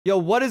Yo,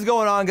 what is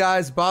going on,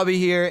 guys? Bobby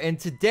here, and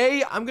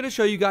today I'm going to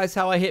show you guys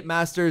how I hit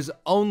masters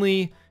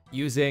only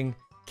using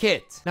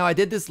Kit. Now, I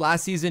did this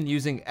last season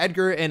using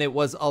Edgar, and it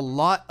was a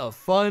lot of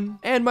fun,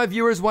 and my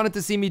viewers wanted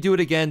to see me do it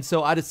again,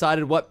 so I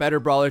decided what better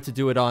brawler to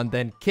do it on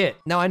than Kit.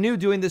 Now, I knew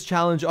doing this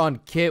challenge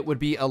on Kit would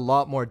be a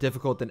lot more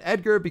difficult than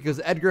Edgar,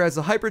 because Edgar has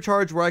a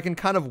hypercharge where I can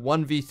kind of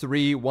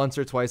 1v3 once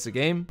or twice a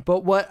game,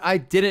 but what I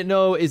didn't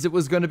know is it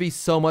was going to be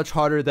so much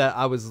harder that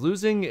I was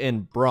losing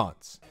in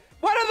bronze.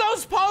 What are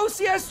those posts?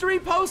 He has 3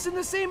 posts in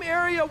the same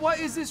area. What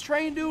is this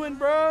train doing,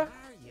 bruh?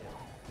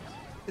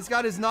 This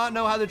guy does not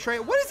know how to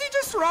train. What is he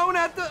just throwing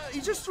at the...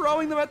 He's just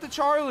throwing them at the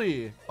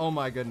Charlie. Oh,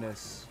 my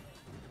goodness.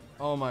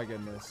 Oh, my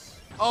goodness.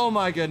 Oh,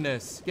 my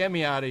goodness. Get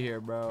me out of here,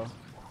 bro.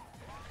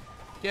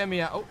 Get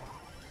me out. Oh.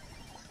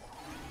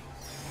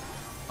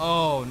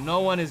 Oh, no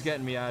one is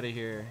getting me out of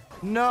here.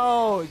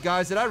 No.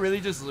 Guys, did I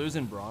really just lose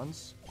in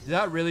bronze? Did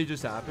that really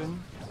just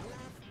happen?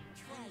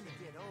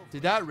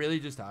 Did that really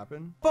just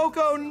happen?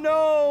 Poco,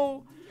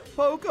 no!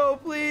 Poco,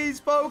 please,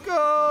 Poco!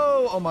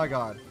 Oh my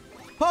god.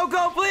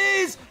 Poco,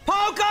 please!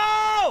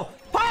 Poco!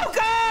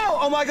 Poco!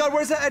 Oh my god,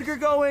 where's that Edgar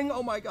going?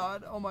 Oh my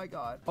god, oh my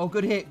god. Oh,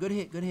 good hit, good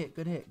hit, good hit,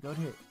 good hit, good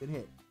hit, good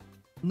hit.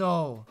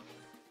 No.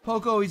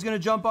 Poco, he's gonna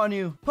jump on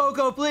you.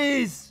 Poco,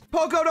 please!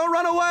 Poco, don't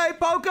run away!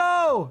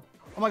 Poco!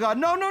 Oh my god,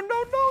 no, no,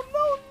 no, no,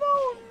 no,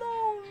 no,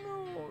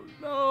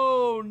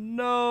 no,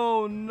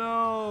 no, no,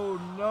 no,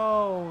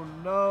 no,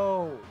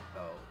 no.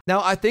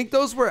 Now, I think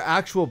those were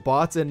actual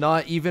bots and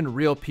not even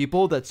real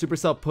people that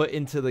Supercell put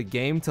into the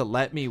game to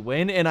let me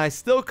win, and I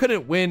still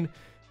couldn't win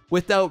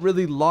without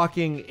really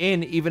locking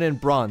in even in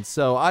bronze.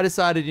 So I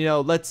decided, you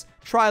know, let's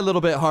try a little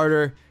bit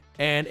harder,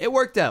 and it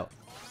worked out.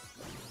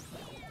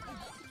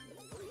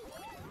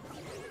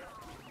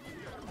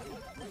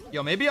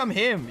 Yo, maybe I'm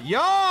him.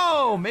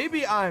 Yo,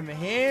 maybe I'm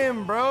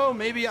him, bro.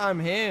 Maybe I'm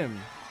him.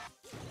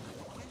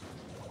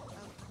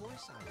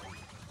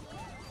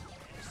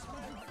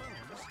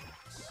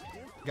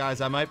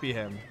 Guys, I might be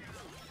him.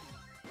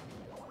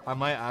 I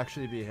might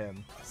actually be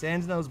him.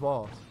 Sans knows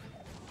ball.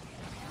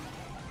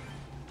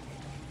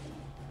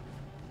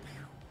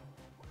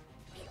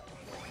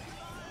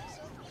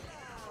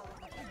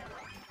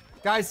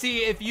 Guys,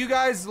 see, if you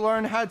guys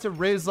learn how to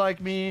riz like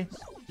me,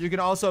 you can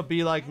also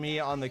be like me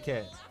on the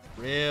Kit.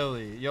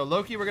 Really? Yo,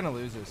 Loki, we're gonna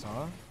lose this,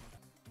 huh?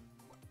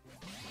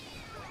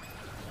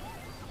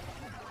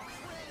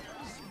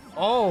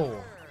 Oh.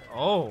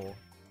 Oh.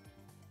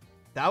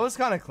 That was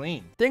kind of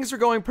clean. Things were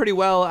going pretty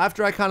well.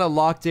 After I kind of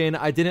locked in,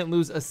 I didn't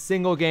lose a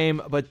single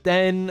game, but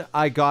then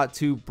I got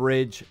to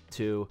bridge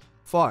too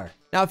far.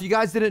 Now, if you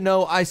guys didn't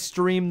know, I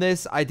streamed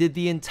this. I did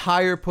the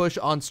entire push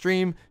on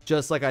stream,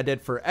 just like I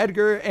did for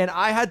Edgar, and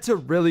I had to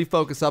really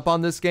focus up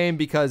on this game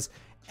because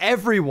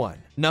everyone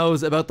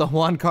knows about the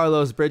Juan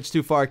Carlos bridge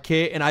too far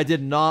Kit, and I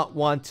did not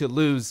want to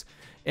lose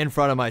in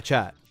front of my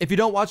chat. If you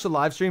don't watch the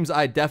live streams,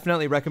 I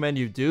definitely recommend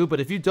you do, but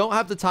if you don't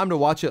have the time to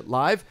watch it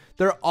live,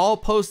 they're all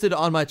posted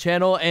on my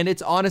channel, and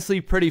it's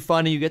honestly pretty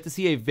funny. You get to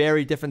see a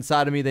very different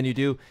side of me than you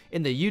do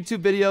in the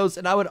YouTube videos,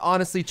 and I would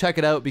honestly check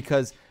it out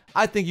because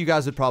I think you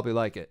guys would probably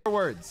like it. 4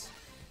 words.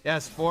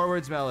 Yes, 4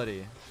 words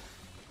melody.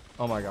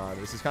 Oh my god,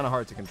 this is kind of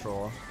hard to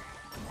control.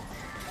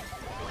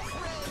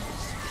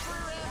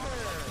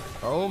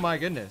 Oh my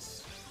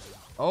goodness.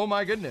 Oh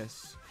my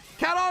goodness.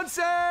 Cat on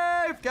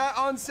save! Cat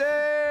on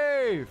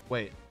save!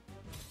 Wait.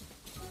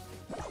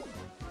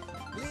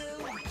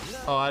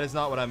 Oh, that is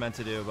not what I meant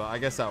to do, but I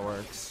guess that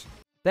works.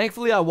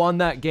 Thankfully, I won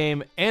that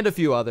game and a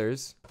few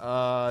others.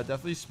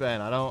 Definitely Spen.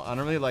 I don't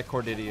really like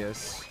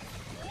Cordidius.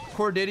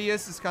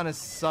 Cordidius is kind of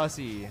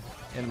sussy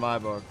in my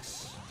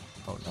books.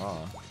 Oh,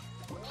 nah.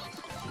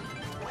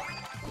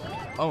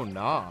 Oh,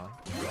 nah.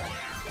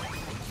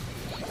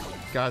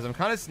 Guys, I'm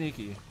kind of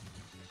sneaky.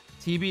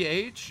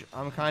 TBH,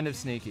 I'm kind of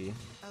sneaky.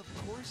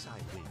 Of course I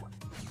do.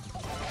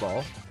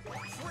 Ball.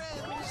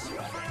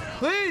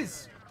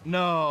 Please!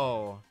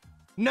 No.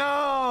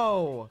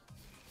 No!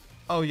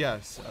 Oh,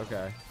 yes.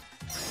 Okay.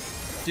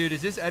 Dude,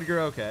 is this Edgar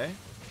okay?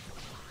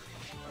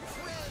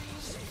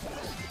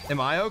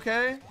 Am I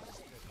okay?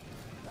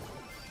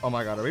 Oh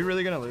my god, are we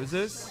really gonna lose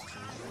this?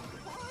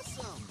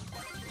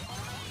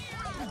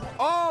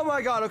 Oh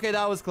my god, okay,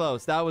 that was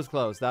close. That was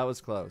close. That was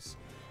close.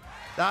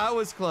 That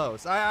was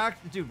close.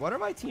 Dude, what are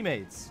my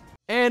teammates?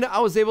 And I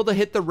was able to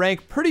hit the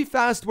rank pretty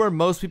fast where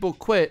most people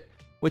quit,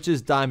 which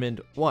is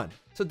Diamond 1.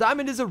 So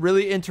Diamond is a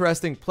really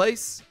interesting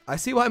place. I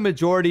see why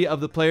majority of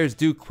the players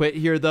do quit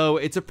here though.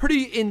 It's a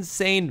pretty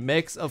insane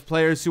mix of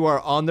players who are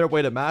on their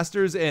way to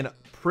Masters and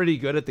pretty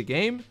good at the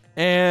game.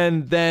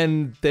 And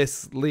then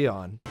this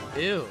Leon.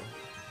 Ew.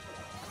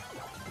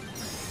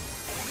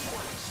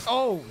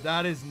 Oh,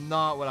 that is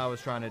not what I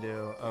was trying to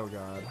do. Oh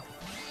god.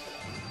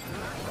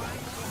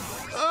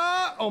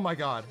 Oh my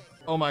god.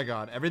 Oh my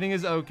god. Everything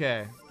is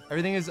okay.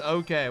 Everything is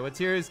okay. What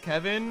tier is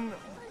Kevin?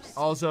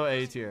 Also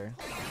A tier.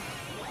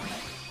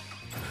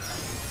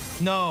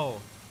 No.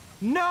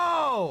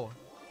 No!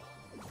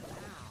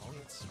 Now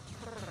it's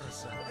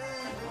personal.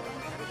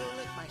 Gotta go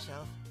lick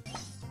myself.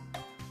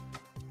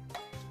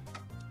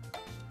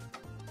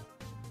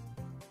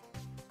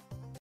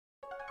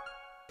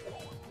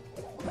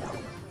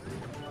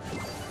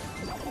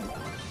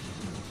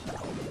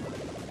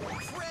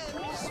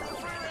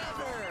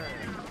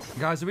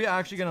 Guys, are we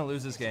actually gonna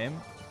lose this game?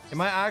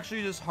 Am I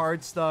actually just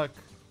hard stuck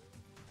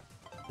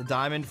the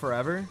diamond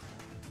forever?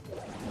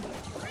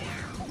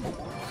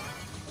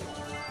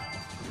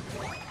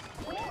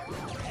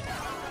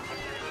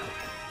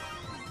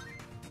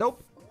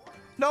 Nope.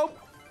 Nope.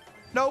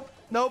 Nope.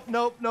 Nope.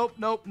 Nope. Nope.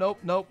 Nope. Nope.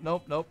 Nope.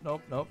 Nope. Nope.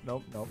 Nope. Nope.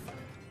 Nope. Nope.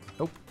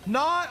 Nope.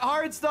 Not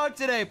hard stuck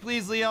today,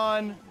 please,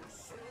 Leon.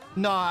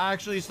 No,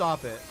 actually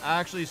stop it.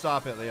 Actually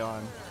stop it,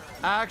 Leon.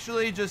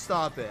 Actually just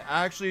stop it.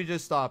 Actually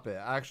just stop it.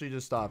 Actually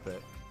just stop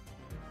it.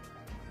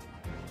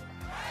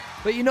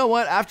 But you know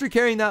what? After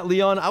carrying that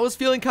Leon, I was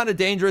feeling kind of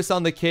dangerous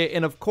on the kit.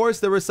 And of course,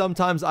 there were some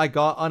times I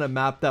got on a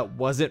map that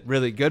wasn't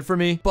really good for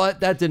me.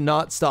 But that did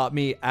not stop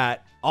me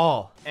at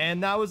all.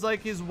 And that was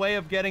like his way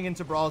of getting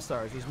into Brawl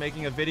Stars. Was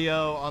making a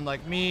video on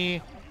like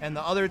me and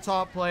the other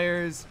top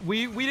players.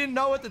 We didn't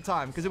know at the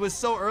time because it was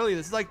so early.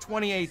 This is like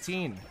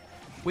 2018.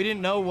 We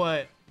didn't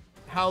know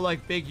how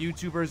like big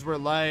YouTubers were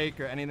like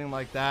or anything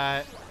like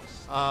that.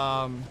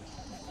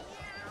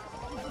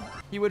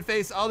 He would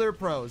face other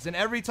pros, and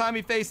every time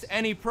he faced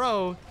any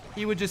pro,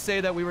 he would just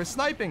say that we were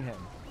sniping him.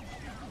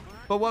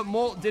 But what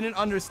Molt didn't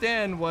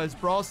understand was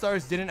Brawl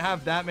Stars didn't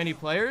have that many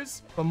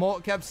players, but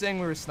Molt kept saying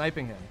we were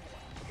sniping him.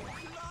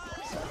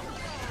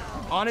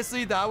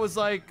 Honestly, that was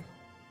like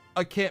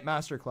a kit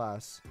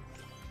masterclass.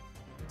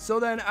 So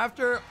then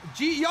after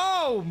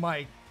yo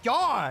my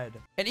God.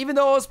 And even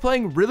though I was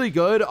playing really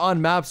good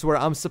on maps where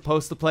I'm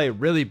supposed to play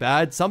really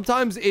bad,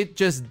 sometimes it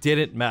just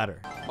didn't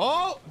matter.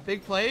 Oh,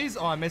 big plays.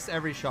 Oh, I missed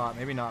every shot.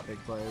 Maybe not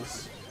big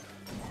plays.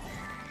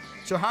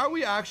 So how are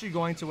we actually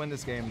going to win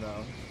this game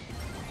though?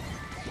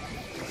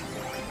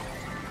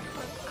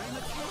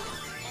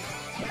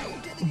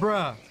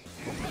 Bruh.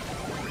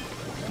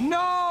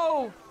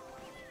 No!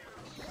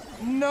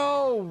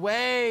 No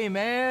way,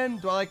 man.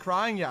 Do I like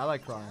crying? Yeah, I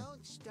like crying.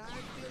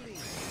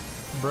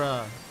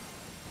 Bruh.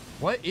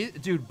 What is,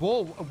 dude,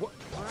 Bull, what?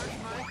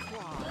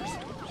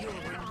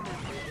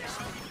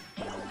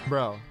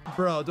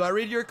 Bro, do I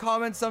read your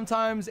comments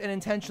sometimes and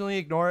intentionally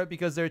ignore it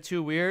because they're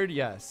too weird?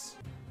 Yes.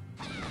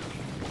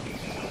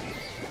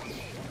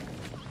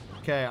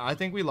 Okay, I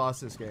think we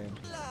lost this game.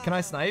 Can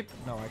I snipe?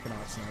 No, I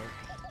cannot snipe.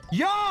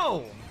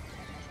 Yo!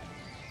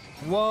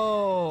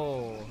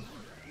 Whoa.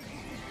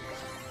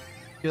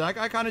 Dude, that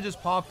guy kind of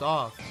just popped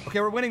off. Okay,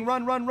 we're winning.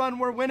 Run, run, run.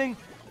 We're winning.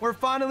 We're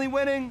finally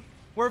winning.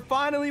 We're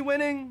finally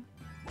winning.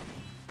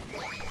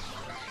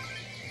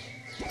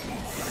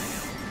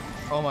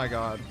 Oh my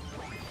God.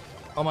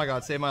 Oh my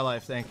God, save my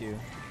life. Thank you.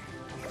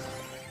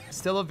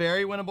 Still a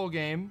very winnable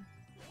game.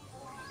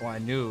 Oh, I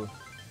knew.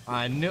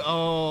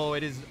 Oh,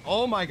 it is.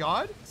 Oh my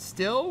God.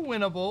 Still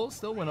winnable.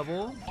 Still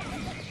winnable.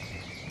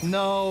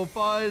 No,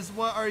 Buzz,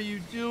 what are you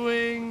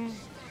doing?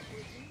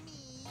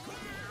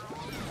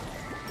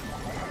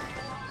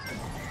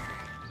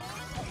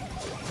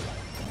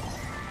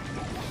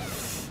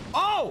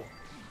 Oh!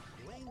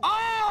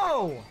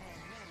 Oh!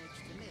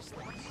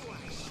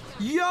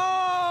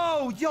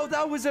 Yo,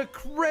 that was a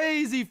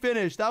crazy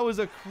finish. That was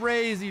a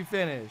crazy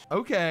finish.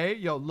 Okay,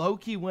 yo,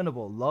 low-key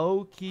winnable.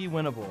 Low-key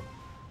winnable.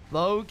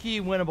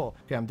 Low-key winnable.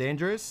 Okay, I'm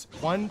dangerous.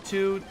 1,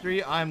 2,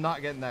 3. I'm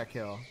not getting that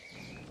kill.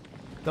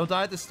 Don't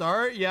die at the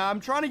start. Yeah, I'm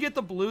trying to get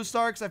the blue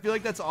star because I feel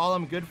like that's all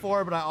I'm good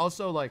for, but I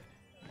also, like,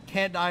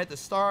 can't die at the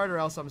start or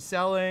else I'm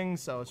selling.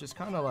 So it's just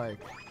kind of like,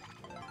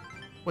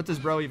 what does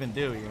bro even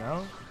do, you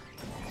know?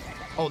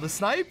 Oh, the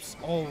snipes?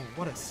 Oh,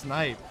 what a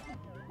snipe.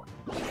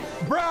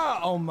 Bruh!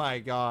 Oh my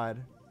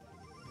God.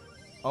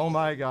 Oh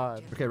my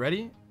God. Okay,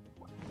 ready?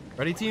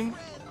 Ready, team?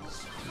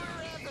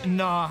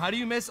 Nah, how do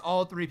you miss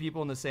all 3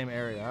 people in the same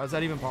area? How is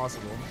that even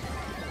possible?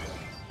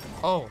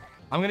 Oh,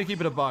 I'm gonna keep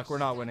it a buck. We're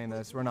not winning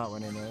this. We're not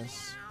winning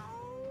this.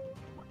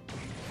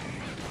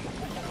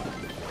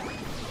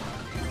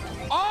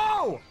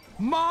 Oh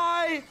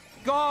my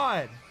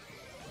God.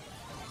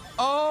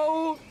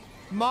 Oh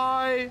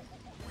my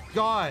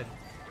God.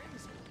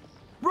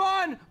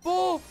 Run!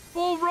 Bull,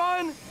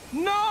 run!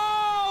 No!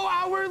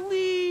 Our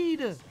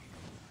lead!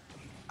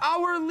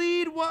 Our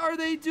lead, what are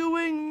they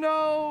doing?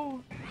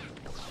 No!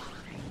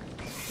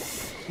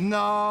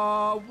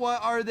 No,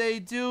 what are they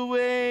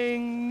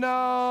doing?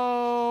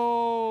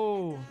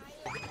 No!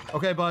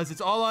 Okay, Buzz,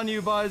 it's all on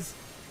you, Buzz.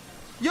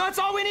 Yo, that's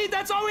all we need!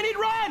 That's all we need!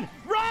 Run!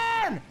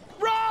 Run!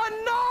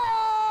 Run! No!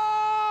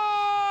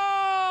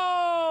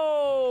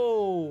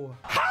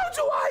 How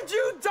do I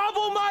do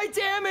double my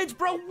damage,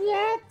 bro?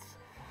 What?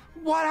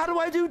 What? How do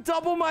I do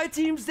double my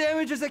team's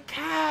damage as a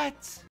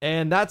cat?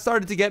 And that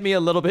started to get me a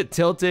little bit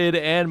tilted,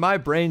 and my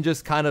brain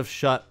just kind of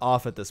shut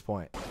off at this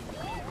point.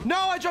 No,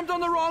 I jumped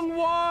on the wrong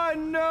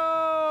one.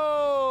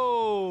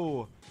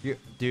 No.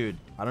 Dude,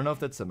 I don't know if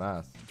that's the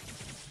math.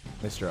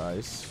 Mr.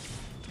 Ice.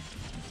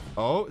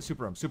 Oh,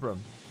 super him, super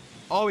him.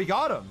 Oh, he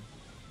got him.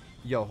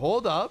 Yo,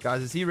 hold up.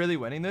 Guys, is he really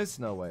winning this?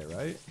 No way,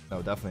 right?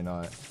 No, definitely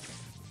not.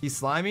 He's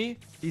slimy.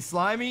 He's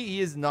slimy. He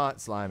is not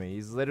slimy.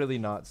 He's literally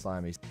not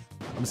slimy.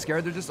 I'm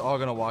scared they're just all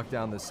gonna walk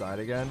down this side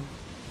again.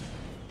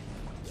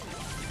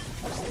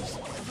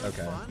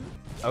 Okay.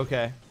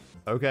 Okay.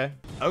 Okay.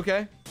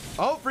 Okay.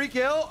 Oh, free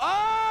kill.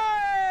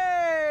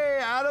 Oh!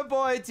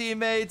 Attaboy,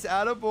 teammates.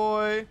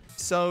 Attaboy.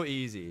 So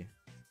easy.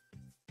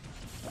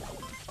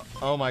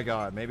 Oh my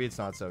god. Maybe it's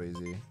not so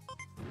easy.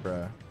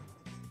 Bruh.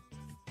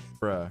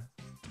 Bruh.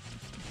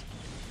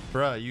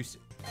 Bruh, you...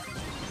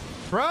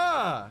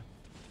 Bruh!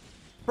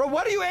 Bro,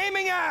 what are you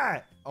aiming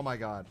at? Oh my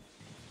god.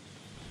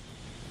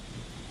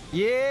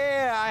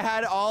 Yeah, I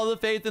had all the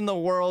faith in the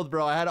world,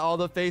 bro. I had all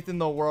the faith in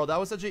the world. That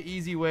was such an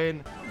easy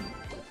win.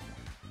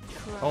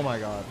 Oh my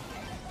god.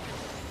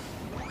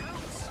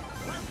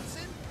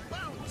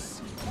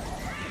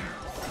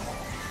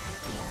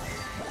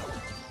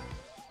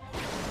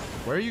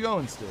 Where are you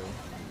going, Stu?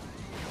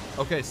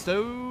 Okay,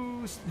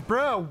 Stu...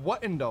 Bro,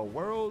 what in the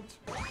world?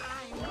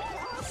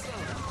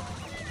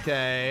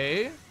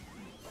 Okay.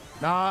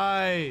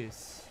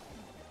 Nice.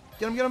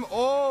 Get him, get him.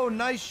 Oh,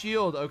 nice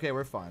shield. Okay,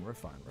 we're fine. We're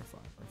fine. We're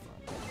fine.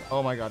 We're fine.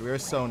 Oh my god, we are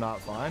so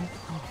not fine.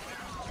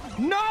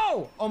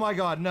 No! Oh my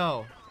god,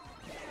 no.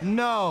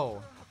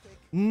 No.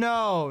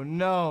 No,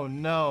 no,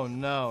 no,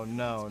 no,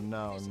 no, no,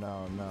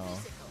 no, no.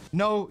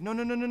 No, no,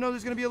 no, no, no, no.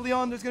 There's gonna be a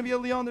Leon. There's gonna be a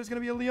Leon. There's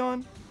gonna be a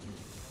Leon.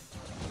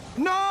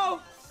 No!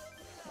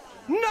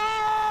 No!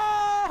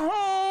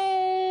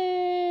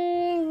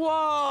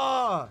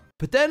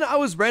 But then I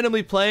was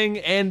randomly playing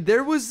and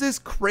there was this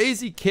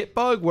crazy kit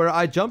bug where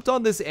I jumped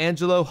on this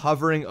Angelo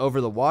hovering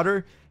over the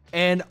water.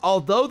 And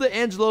although the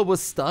Angelo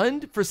was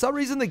stunned, for some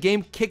reason the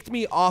game kicked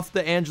me off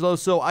the Angelo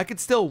so I could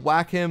still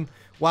whack him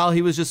while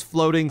he was just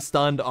floating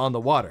stunned on the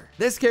water.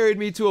 This carried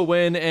me to a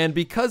win, and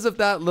because of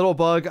that little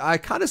bug, I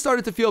kind of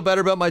started to feel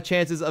better about my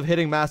chances of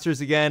hitting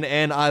Masters again,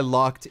 and I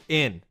locked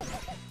in.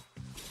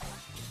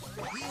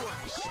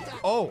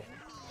 Oh.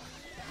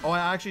 Oh,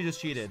 I actually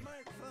just cheated.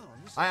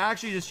 I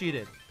actually just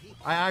cheated.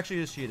 I actually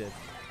just cheated.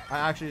 I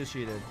actually just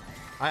cheated.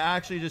 I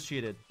actually just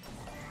cheated.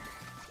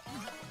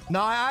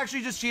 No, I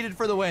actually just cheated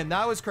for the win.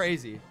 That was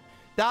crazy.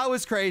 That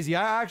was crazy.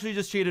 I actually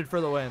just cheated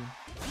for the win.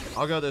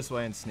 I'll go this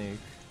way and sneak.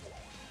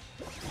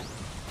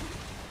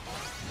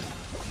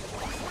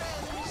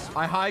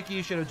 I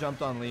high-key should have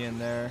jumped on Lee in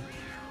there.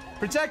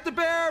 Protect the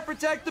bear!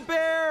 Protect the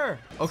bear!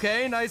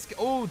 Okay, nice.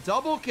 Oh,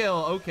 double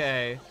kill.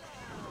 Okay.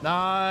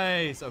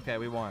 Nice. Okay,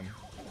 we won.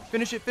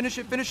 Finish it, finish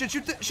it, finish it.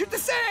 Shoot the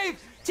save!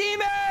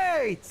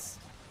 Teammates!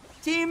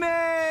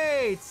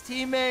 Teammates!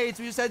 Teammates!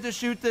 We just had to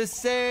shoot the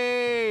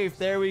save.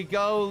 There we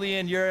go,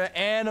 Leon. You're an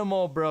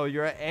animal, bro.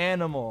 You're an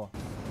animal.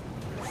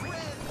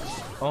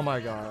 Oh my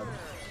god.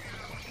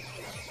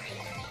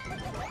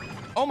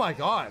 Oh my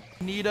god.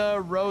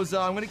 Nita, Rosa.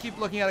 I'm gonna keep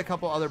looking at a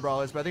couple other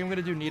brawlers, but I think I'm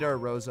gonna do Nita or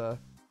Rosa.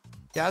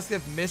 He asked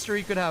if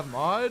Mystery could have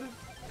mod.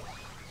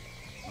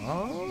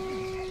 Oh.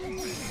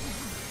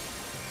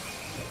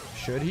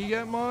 Should he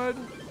get mod?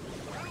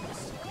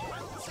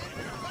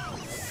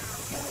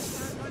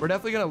 We're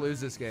definitely gonna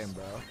lose this game,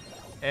 bro.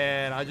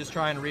 And I just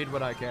try and read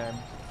what I can.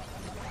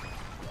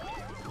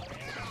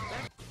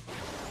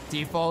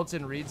 Defaults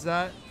and reads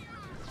that.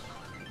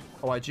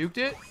 Oh, I juked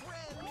it.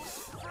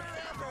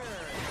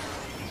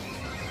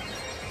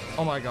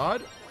 Oh my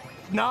god.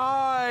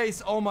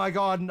 Nice. Oh my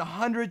god.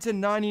 100 to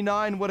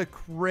 99. What a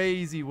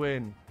crazy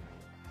win.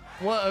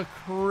 What a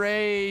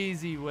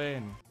crazy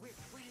win.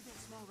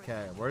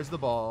 Okay, where's the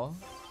ball?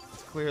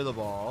 Let's clear the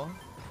ball.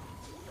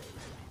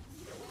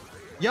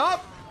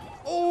 Yup.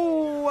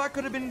 Oh, that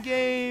could have been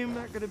game.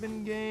 That could have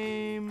been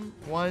game.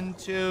 1,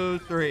 2,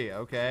 3.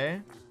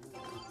 Okay.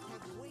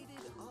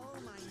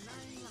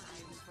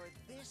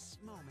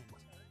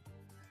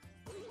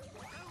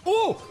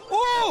 Oh,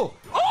 oh,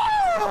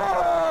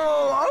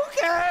 oh,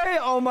 okay.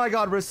 Oh my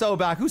god, we're so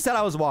back. Who said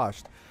I was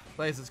washed?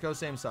 Blaze, let's go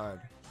same side.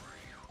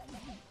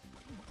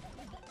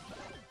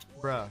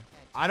 Bruh.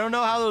 I don't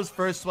know how those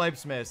first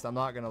swipes missed. I'm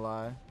not gonna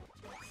lie.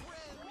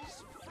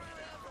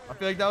 I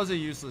feel like that was a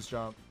useless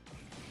jump.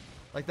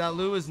 Like, that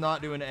Lou is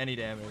not doing any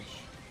damage.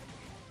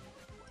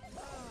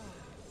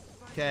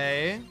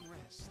 Okay.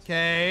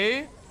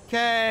 Okay.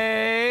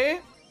 Okay.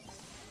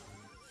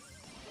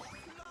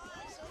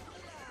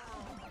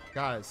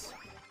 Guys.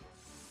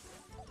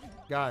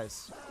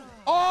 Guys.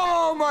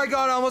 Oh my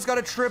god, I almost got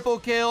a triple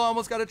kill. I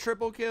almost got a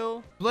triple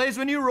kill. Blaze,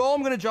 when you roll,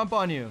 I'm gonna jump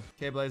on you.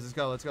 Okay, Blaze, let's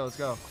go. Let's go. Let's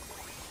go.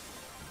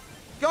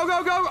 Go,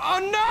 go, go. Oh,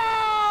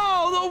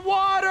 no! The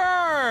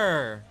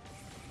water!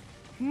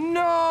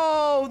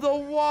 No, the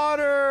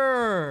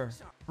water!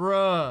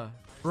 Bruh.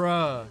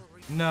 Bruh.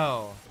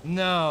 No.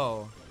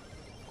 No.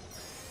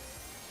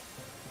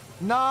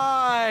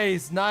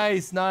 Nice.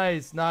 Nice,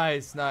 nice,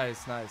 nice,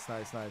 nice, nice,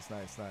 nice, nice,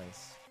 nice,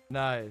 nice.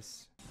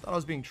 Nice. Thought I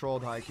was being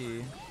trolled high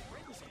key.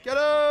 Get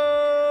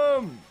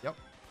him! Yep.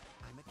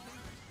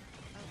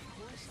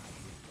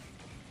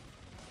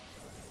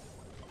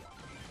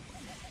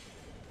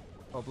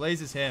 Oh,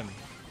 Blaze is him.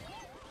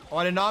 Oh,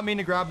 I did not mean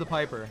to grab the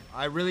Piper.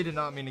 I really did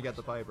not mean to get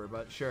the Piper,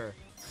 but sure.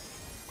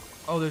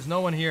 Oh, there's no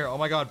one here. Oh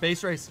my god,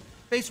 base race.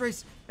 Base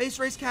race. Base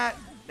race cat.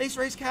 Base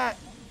race cat.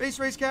 Base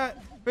race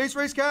cat. Base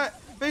race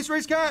cat. Base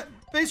race cat.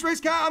 Base race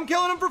cat. I'm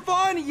killing him for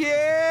fun.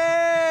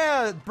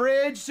 Yeah!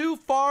 Bridge too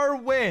far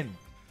win.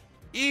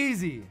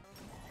 Easy.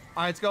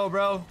 All right, let's go,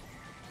 bro.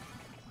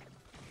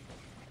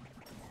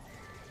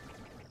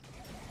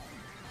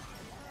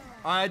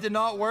 All right, it did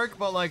not work,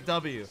 but like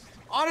W.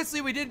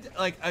 Honestly, we did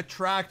like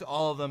attract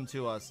all of them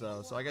to us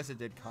though, so I guess it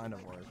did kind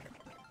of work.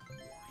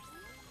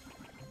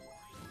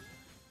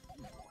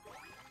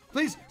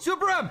 Please,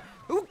 Super M!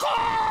 Colt!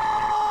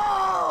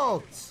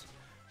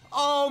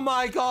 Oh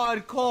my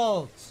god,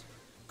 Colt!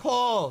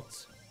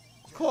 Colt!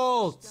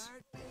 Colt!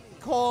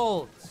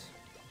 Colt!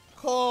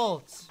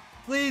 Colt!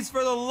 Please,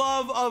 for the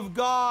love of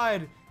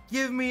God,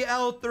 give me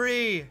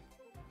L3!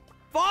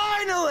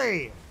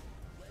 Finally!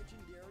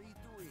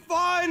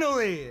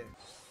 Finally!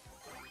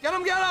 Get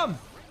him, get him!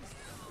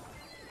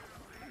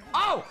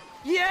 Oh!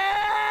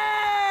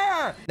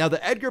 Yeah! Now,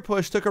 the Edgar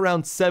push took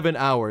around 7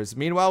 hours.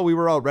 Meanwhile, we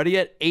were already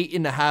at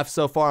 8.5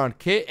 so far on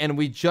Kit, and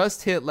we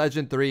just hit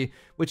Legend 3,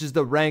 which is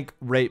the rank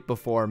right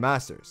before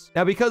Masters.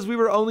 Now, because we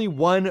were only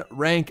 1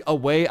 rank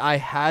away, I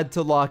had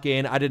to lock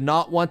in. I did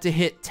not want to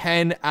hit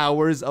 10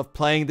 hours of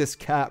playing this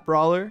cat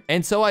brawler,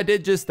 and so I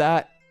did just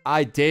that.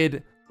 I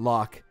did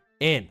lock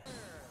in.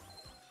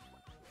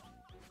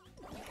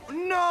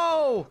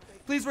 No!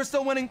 Please, we're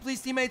still winning. Please,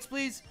 teammates,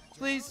 please.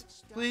 Please,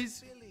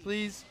 please,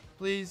 please,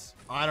 please.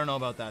 I don't know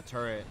about that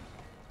turret.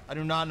 I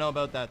do not know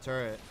about that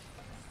turret.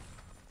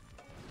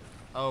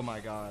 Oh my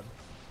god.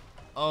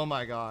 Oh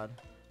my god.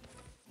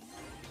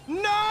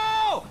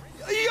 No!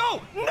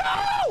 Yo!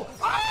 No!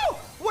 Oh!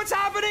 What's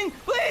happening?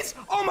 Please!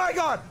 Oh my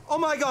god! Oh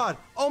my god!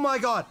 Oh my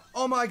god!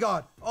 Oh my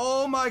god!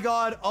 Oh my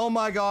god! Oh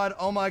my god!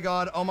 Oh my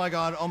god! Oh my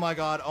god!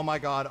 Oh my god! Oh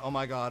my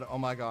god!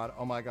 Oh my god! Oh my god!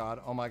 Oh my god!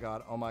 Oh my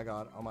god! Oh my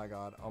god! Oh my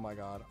god! Oh my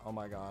god! Oh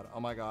my god! Oh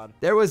my god!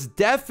 There was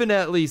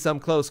definitely some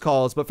close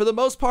calls, but for the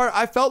most part,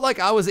 I felt like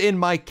I was in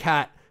my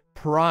cat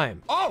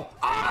prime. Oh!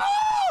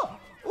 Oh!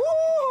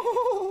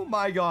 Oh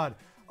my god!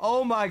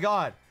 Oh my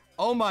god!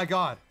 Oh my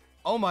god!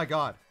 Oh my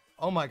god!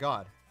 Oh my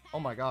god. Oh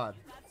my god.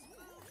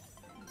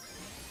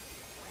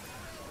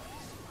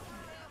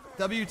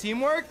 W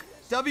teamwork?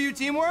 W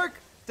teamwork?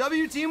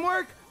 W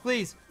teamwork?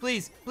 Please,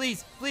 please,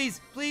 please, please,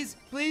 please,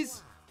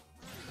 please.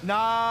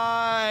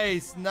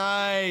 Nice,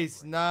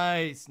 nice,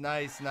 nice,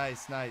 nice,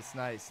 nice, nice,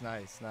 nice,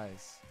 nice,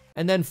 nice.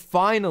 And then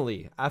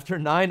finally, after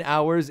 9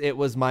 hours, it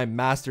was my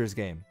Masters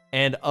game.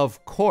 And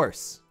of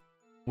course,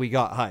 we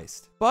got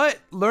Heist. But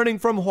learning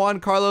from Juan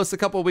Carlos a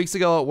couple weeks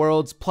ago at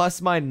Worlds,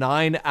 plus my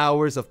 9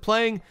 hours of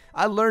playing,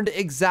 I learned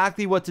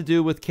exactly what to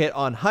do with Kit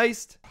on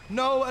Heist.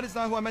 No, that is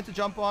not who I meant to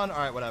jump on. All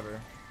right,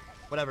 whatever.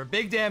 Whatever.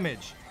 Big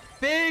damage.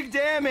 Big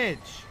damage.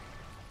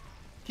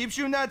 Keep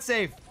shooting that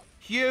safe.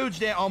 Huge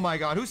damage. Oh my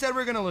god. Who said we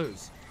were going to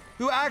lose?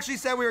 Who actually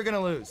said we were going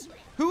to lose?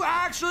 Who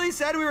actually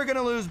said we were going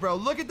to lose, bro?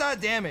 Look at that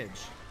damage.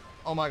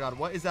 Oh my god.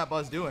 What is that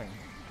Buzz doing?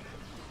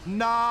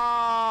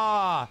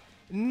 Nah.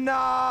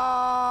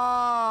 Nah.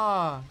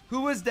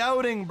 Who was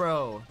doubting,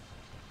 bro?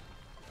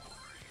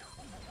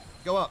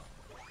 Go up.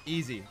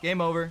 Easy.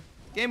 Game over.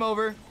 Game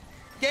over.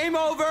 Game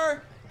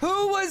over.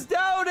 Who was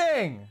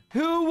doubting?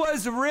 Who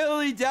was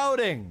really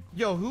doubting?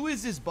 Yo, who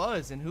is this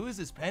Buzz and who is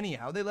this Penny?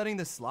 How are they letting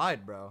this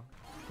slide, bro?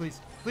 Please.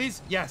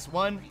 Please. Yes.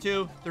 1,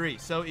 2, 3.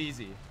 So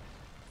easy.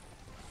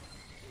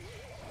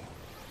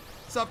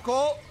 What's up,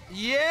 Colt?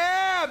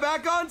 Yeah.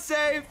 Back on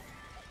safe.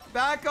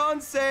 Back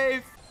on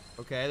safe.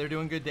 Okay, they're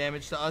doing good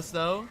damage to us,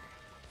 though.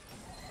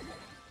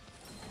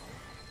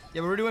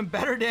 Yeah, but we're doing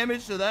better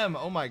damage to them.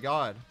 Oh, my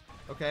God.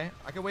 Okay,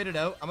 I can wait it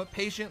out. I'm a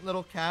patient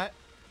little cat.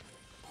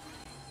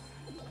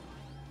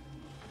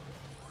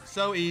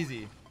 So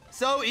easy.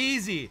 So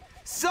easy.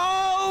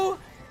 So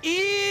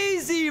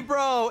easy,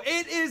 bro.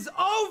 It is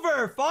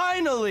over.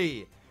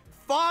 Finally.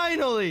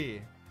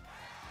 Finally.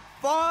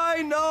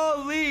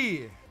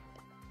 Finally.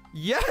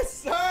 Yes,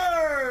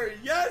 sir.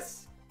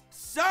 Yes,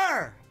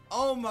 sir.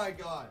 Oh, my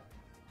God.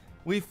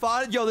 We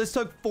fought. Yo, this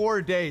took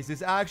 4 days.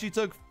 This actually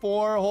took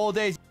 4 whole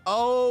days.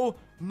 Oh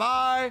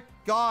my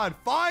god.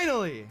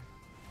 Finally.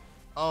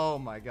 Oh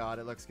my god.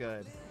 It looks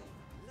good.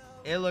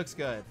 It looks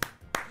good.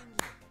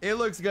 It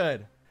looks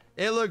good.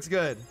 It looks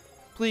good.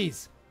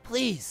 Please.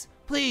 Please.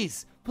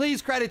 Please.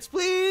 Please, credits.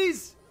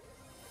 Please.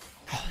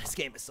 Oh, this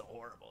game is so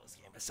horrible. This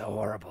game is so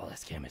horrible.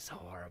 This game is so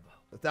horrible.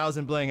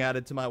 1,000 bling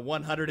added to my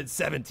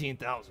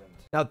 117,000.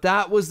 Now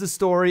that was the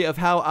story of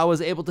how I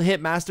was able to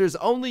hit Masters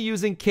only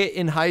using Kit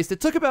in Heist. It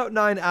took about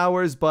 9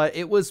 hours, but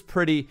it was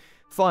pretty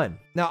fun.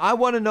 Now I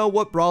want to know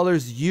what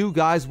brawlers you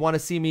guys want to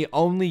see me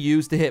only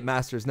use to hit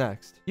Masters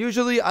next.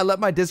 Usually I let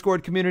my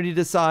Discord community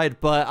decide,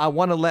 but I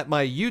want to let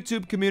my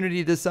YouTube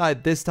community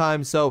decide this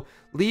time. So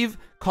leave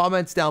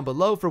comments down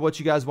below for what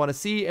you guys want to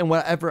see, and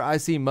whatever I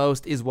see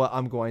most is what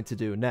I'm going to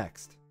do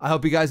next. I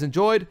hope you guys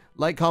enjoyed.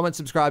 Like, comment,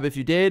 subscribe if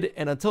you did,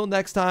 and until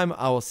next time,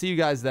 I will see you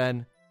guys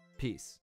then. Peace.